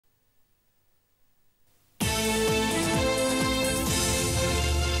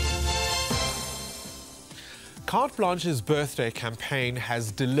Carte Blanche's birthday campaign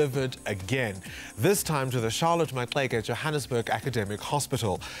has delivered again, this time to the Maxeke Johannesburg Academic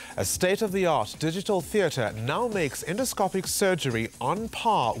Hospital. A state-of-the-art digital theatre now makes endoscopic surgery on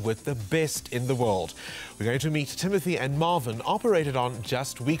par with the best in the world. We're going to meet Timothy and Marvin, operated on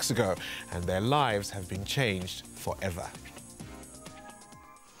just weeks ago, and their lives have been changed forever.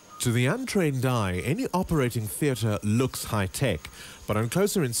 To the untrained eye, any operating theatre looks high-tech, but on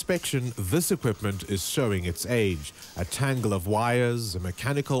closer inspection, this equipment is showing its age. A tangle of wires, a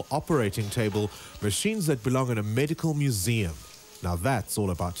mechanical operating table, machines that belong in a medical museum. Now that's all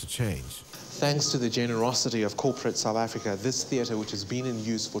about to change. Thanks to the generosity of corporate South Africa, this theatre, which has been in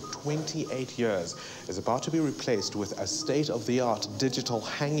use for 28 years, is about to be replaced with a state-of-the-art digital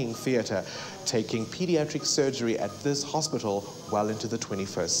hanging theatre, taking pediatric surgery at this hospital well into the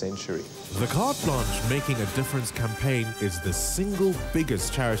 21st century. The Carte Blanche Making a Difference campaign is the single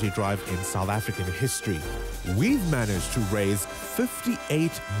biggest charity drive in South African history. We've managed to raise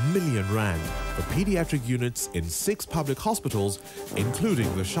 58 million rand for pediatric units in 6 public hospitals,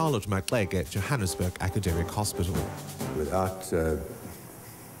 including the Maxeke Johannesburg Academic Hospital. Without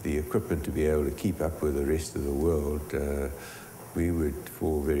the equipment to be able to keep up with the rest of the world, we would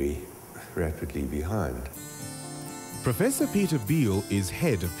fall very rapidly behind. Professor Peter Beale is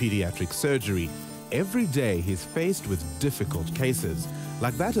head of pediatric surgery. Every day he's faced with difficult cases,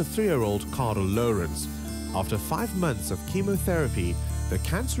 like that of 3-year-old Carl Lawrence. After 5 months of chemotherapy, the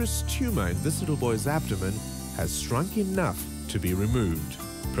cancerous tumor in this little boy's abdomen has shrunk enough to be removed.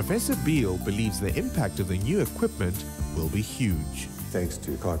 Professor Beale believes the impact of the new equipment will be huge. Thanks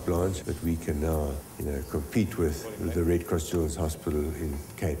to Carte Blanche, that we can now, compete with the Red Cross Children's Hospital in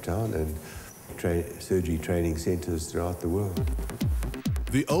Cape Town and surgery training centres throughout the world.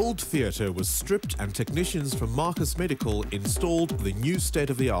 The old theatre was stripped and technicians from Marcus Medical installed the new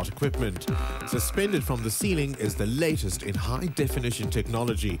state-of-the-art equipment. Suspended from the ceiling is the latest in high-definition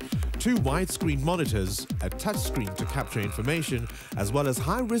technology. 2 widescreen monitors, a touchscreen to capture information, as well as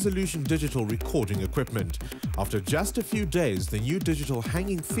high-resolution digital recording equipment. After just a few days, the new digital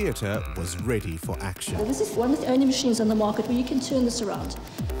hanging theatre was ready for action. This is one of the only machines on the market where you can turn this around.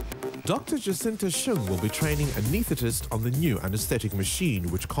 Dr. Jacinta Shung will be training anaesthetist on the new anesthetic machine,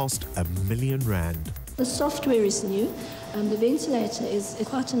 which cost R1 million. The software is new. The ventilator is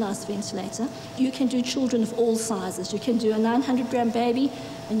quite a nice ventilator. You can do children of all sizes. You can do a 900-gram baby,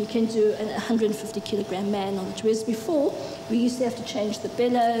 and you can do a 150-kilogram man on it. Whereas before, we used to have to change the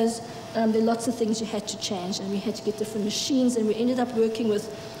bellows. There are lots of things you had to change, and we had to get different machines, and we ended up working with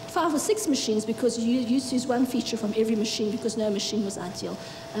 5 or 6 machines because you used to use one feature from every machine because no machine was ideal.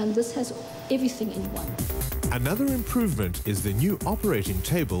 And this has everything in one. Another improvement is the new operating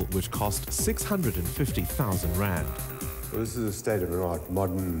table, which cost 650,000 rand. Well, this is a state-of-the-art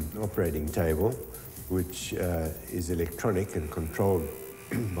modern operating table, which is electronic and controlled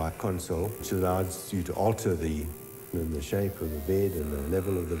by console, which allows you to alter the shape of the bed and the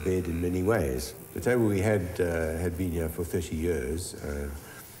level of the bed in many ways. The table we had been here for 30 years.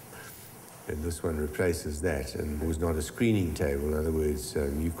 And this one replaces that, and it was not a screening table. In other words,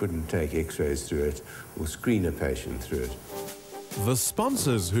 you couldn't take x-rays through it or screen a patient through it. The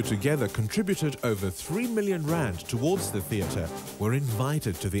sponsors, who together contributed over 3 million rand towards the theatre, were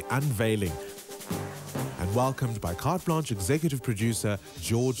invited to the unveiling and welcomed by Carte Blanche executive producer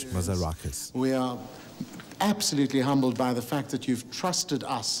George Mazarakis. We are absolutely humbled by the fact that you've trusted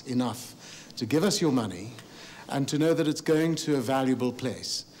us enough to give us your money and to know that it's going to a valuable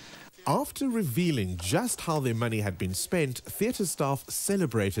place. After revealing just how their money had been spent, theatre staff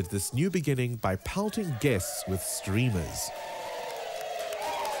celebrated this new beginning by pelting guests with streamers.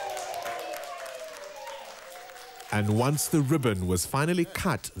 And once the ribbon was finally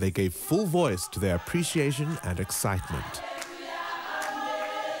cut, they gave full voice to their appreciation and excitement.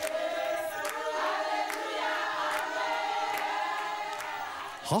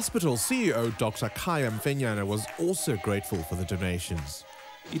 Hospital CEO Dr. Khaya Mfenyana was also grateful for the donations.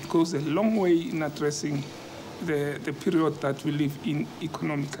 It goes a long way in addressing the period that we live in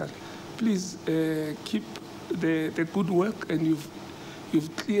economically. Please keep the good work, and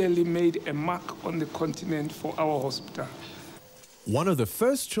you've clearly made a mark on the continent for our hospital. One of the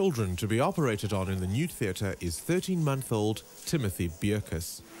first children to be operated on in the new theatre is 13-month-old Timothy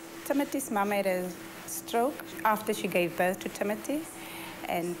Beerkus. Timothy's mum had a stroke after she gave birth to Timothy,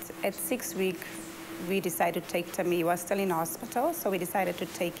 and at 6 weeks, we decided to take Timmy. He was still in hospital, so we decided to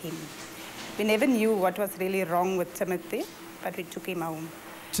take him. We never knew what was really wrong with Timothy, but we took him home.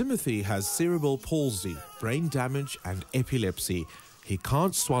 Timothy has cerebral palsy, brain damage and epilepsy. He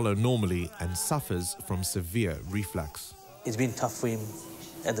can't swallow normally and suffers from severe reflux. It's been tough for him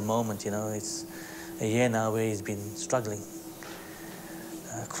at the moment, It's a year now where he's been struggling,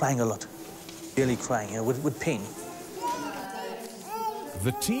 crying a lot, really crying, with pain.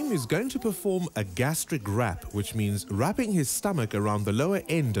 The team is going to perform a gastric wrap, which means wrapping his stomach around the lower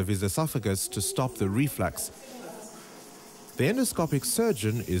end of his esophagus to stop the reflux. The endoscopic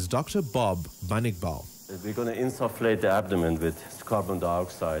surgeon is Dr. Bob Bannigbal. We're going to insufflate the abdomen with carbon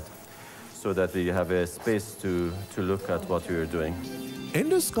dioxide so that we have a space to look at what we are doing.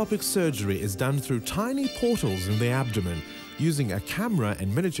 Endoscopic surgery is done through tiny portals in the abdomen. Using a camera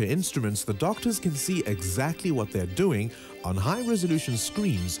and miniature instruments, the doctors can see exactly what they're doing on high-resolution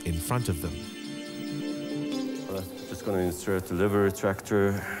screens in front of them. Just going to insert the liver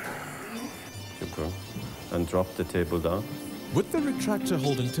retractor and drop the table down. With the retractor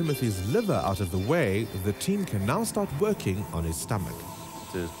holding Timothy's liver out of the way, the team can now start working on his stomach.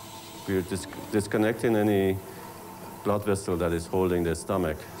 We're disconnecting any blood vessel that is holding the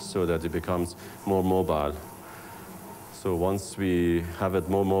stomach so that it becomes more mobile. So once we have it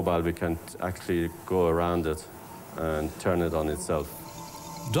more mobile, we can actually go around it and turn it on itself.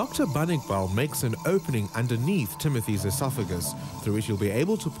 Dr. Bannigbal makes an opening underneath Timothy's esophagus, through which he'll be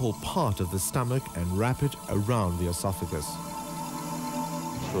able to pull part of the stomach and wrap it around the esophagus.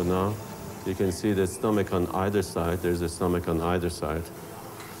 So now you can see the stomach on either side. There's a stomach on either side.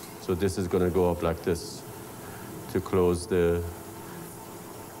 So this is going to go up like this to close that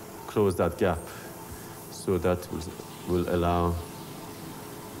gap. So that will allow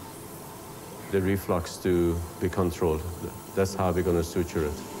the reflux to be controlled. That's how we're going to suture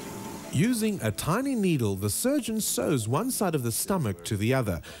it. Using a tiny needle, the surgeon sews one side of the stomach to the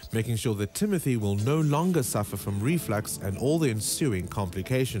other, making sure that Timothy will no longer suffer from reflux and all the ensuing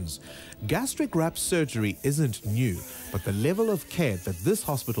complications. Gastric wrap surgery isn't new, but the level of care that this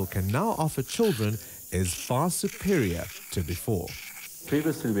hospital can now offer children is far superior to before.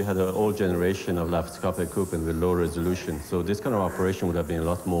 Previously, we had an old generation of laparoscopic equipment with low resolution, so this kind of operation would have been a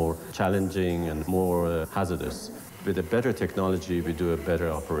lot more challenging and more hazardous. With a better technology, we do a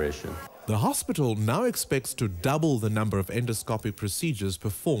better operation. The hospital now expects to double the number of endoscopic procedures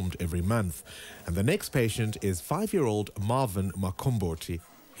performed every month. And the next patient is 5-year-old Marvin Makomboti.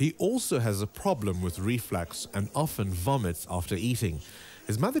 He also has a problem with reflux and often vomits after eating.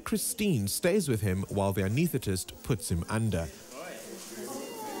 His mother Christine stays with him while the anaesthetist puts him under.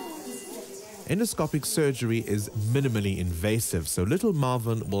 Endoscopic surgery is minimally invasive, so little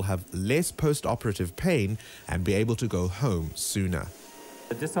Marvin will have less post-operative pain and be able to go home sooner.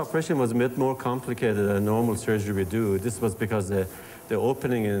 This operation was a bit more complicated than normal surgery we do. This was because the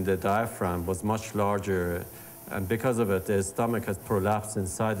opening in the diaphragm was much larger, and because of it, the stomach has prolapsed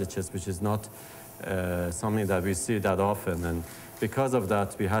inside the chest, which is not something that we see that often. And because of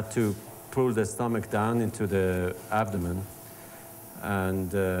that, we had to pull the stomach down into the abdomen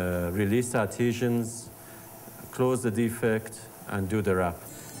and release the adhesions, close the defect, and do the wrap.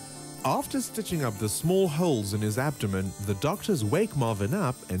 After stitching up the small holes in his abdomen, the doctors wake Marvin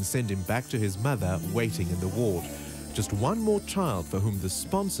up and send him back to his mother waiting in the ward. Just one more child for whom the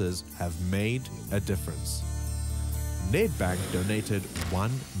sponsors have made a difference. Nedbank donated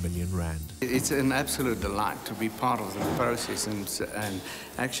 1 million rand. It's an absolute delight to be part of the process and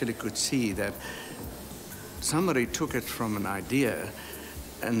actually could see that somebody took it from an idea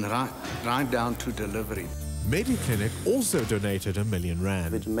and right down to delivery. Mediclinic also donated 1 million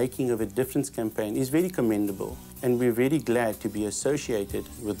rand. The Making of a Difference campaign is very commendable, and we're very glad to be associated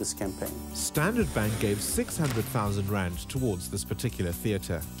with this campaign. Standard Bank gave 600,000 rand towards this particular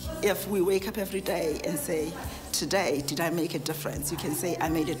theatre. If we wake up every day and say, today, did I make a difference? You can say, I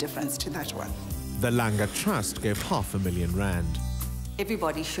made a difference to that one. The Langa Trust gave 500,000 rand.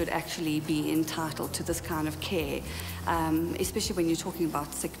 Everybody should actually be entitled to this kind of care, especially when you're talking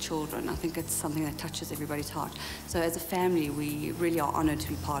about sick children. I think it's something that touches everybody's heart. So as a family, we really are honoured to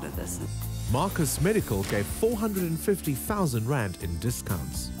be part of this. Marcus Medical gave 450,000 rand in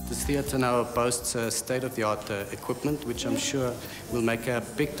discounts. This theatre now boasts state-of-the-art equipment, which I'm sure will make a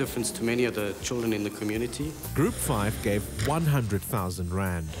big difference to many of the children in the community. Group 5 gave 100,000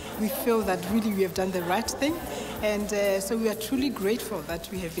 rand. We feel that really we have done the right thing, and so we are truly grateful that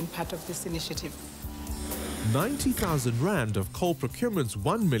we have been part of this initiative. 90,000 rand of coal procurement's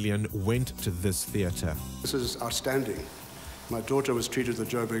 1 million went to this theatre. This is outstanding. My daughter was treated with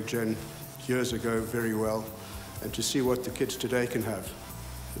the Joburg Gen years ago very well, and to see what the kids today can have,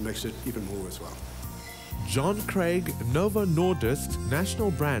 it makes it even more worthwhile. John Craig, Novo Nordisk, National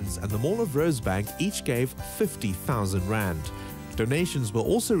Brands and the Mall of Rosebank each gave 50,000 rand. Donations were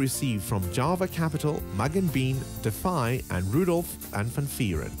also received from Java Capital, Mug & Bean, Defy and Rudolph and Van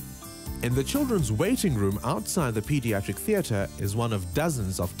Vieren. In the children's waiting room outside the pediatric theatre is one of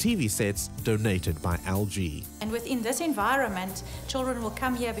dozens of TV sets donated by LG. And within this environment, children will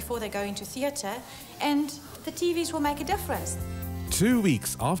come here before they go into theatre, and the TVs will make a difference. 2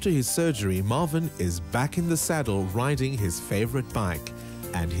 weeks after his surgery, Marvin is back in the saddle riding his favourite bike,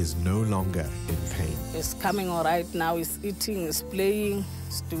 and he's no longer in pain. He's coming all right now, he's eating, he's playing,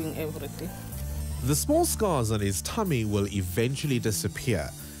 he's doing everything. The small scars on his tummy will eventually disappear,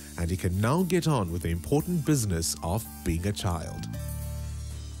 and he can now get on with the important business of being a child.